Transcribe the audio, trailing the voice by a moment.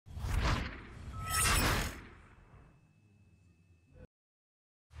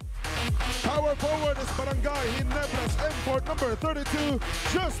power forward is Barangay Ginebra's import number 32,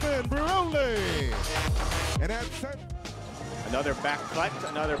 Justin Brownlee. And at another back cut,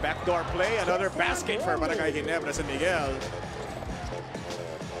 another backdoor play, another basket for Barangay Ginebra San Miguel.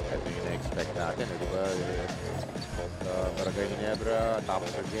 Ito yung na-expect natin, di ba? Barangay Ginebra, top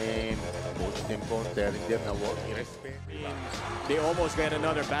of the game, coach din po, telling them na what i-respect. They almost get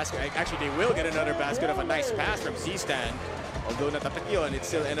another basket. Actually, they will get another basket of a nice pass from C-Stand. Although natatak yun, it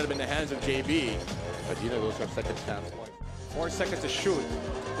still ended up in the hands of JB. But you know, those are second chance points. 4 seconds to shoot.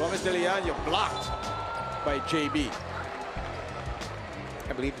 Gomez de Leon blocked by JB.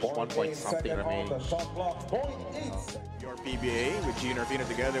 I believe there's 1 point something remaining. Your PBA with Ginebra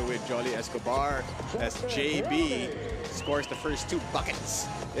together with Jolly Escobar as JB scores the first 2 buckets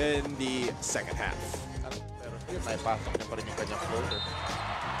in the second half. May pasok na pa rin yung kanyang floater.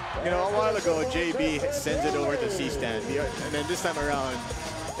 You know, a while ago, JB sends it over to C-Stand. And then this time around,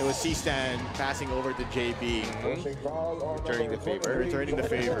 it was C-Stand passing over to JB. Returning the favor. Returning the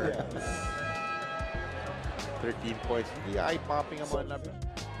favor. 13 points. The eye-popping naman.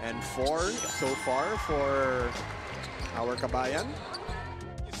 And 4 so far for our kabayan.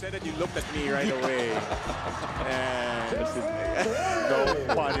 You said that you looked at me right away. And no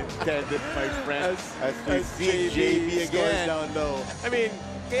pun intended, my friend. As we see JB again. Down low. I mean,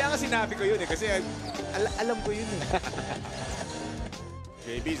 kaya nga sinabi ko yun eh. Kasi alam ko yun eh.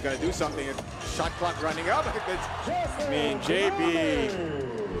 JB's got to do something. Shot clock running up. I mean, JB.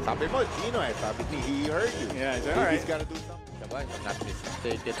 Sabi mo, Gino eh. Sabi ni he heard you. Yeah, it's all right. He's got to do something. Diba? If I'm not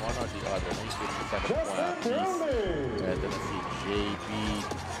mistaken, one or the other. He's getting 7 points. And then si JB.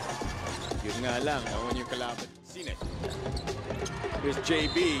 Yun nga lang, naman yung kalaban. Sine. Here's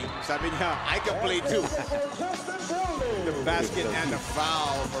JB. Sabi niya, I can play too. The basket and the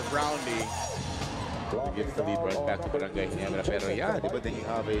foul for Brownlee. He gets the lead right back to Barangay Ginebra. Pero yeah, di ba, then you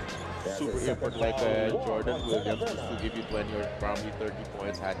have a super import like Jordan Williams just to give you 20 or probably 30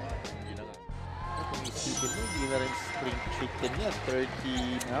 points. Had, you know, kung isipin mo, hindi na rin spring chicken yan. 30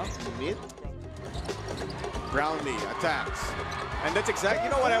 mid. Brownlee attacks. And that's exactly,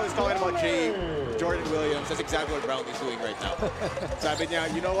 you know what I was talking about Jordan Williams, that's exactly what Brownlee's doing right now. Sabi niya,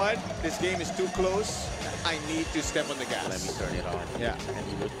 you know what, this game is too close, I need to step on the gas. Let me turn it on. Yeah. And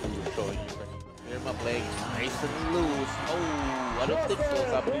he was showing you Terrafirma playing nice and loose. Oh, I don't think so.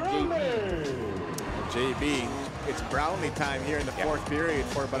 Sabi ni JB. It's Brownlee time here in the 4th period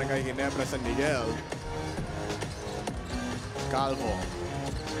for Barangay Ginebra San Miguel. Calvo.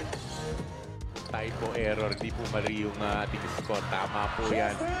 Typo error, di po mali yung ating score. Tama po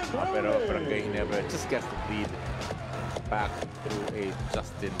yan. Pero Barangay Ginebra just gets the lead back through a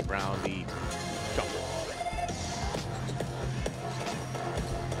Justin Brownlee jump.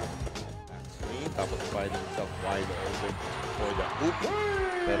 Tapos find himself wide open for the hoop.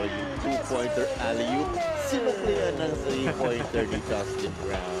 Pero yung 2-pointer alley-oop, sinuklian ng 3-pointer ni Justin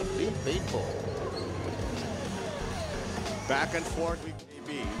Brownlee. Painful. Back and forth with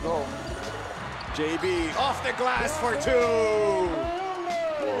JB. Go. JB off the glass for 2.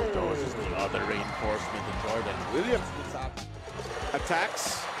 This is the other reinforcement to Jordan Williams.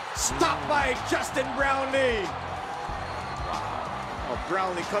 Attacks. Stopped by Justin Brownlee. Oh,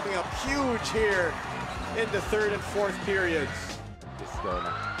 Brownlee coming up huge here in the 3rd and 4th periods. This go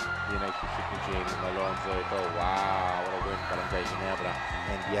na. Yun ay shoot ni Jamie Malonzo ito. Wow, what a win Barangay Ginebra.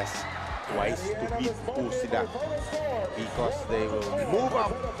 And yes, twice to beat po sila because they will move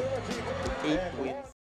up to 8 wins.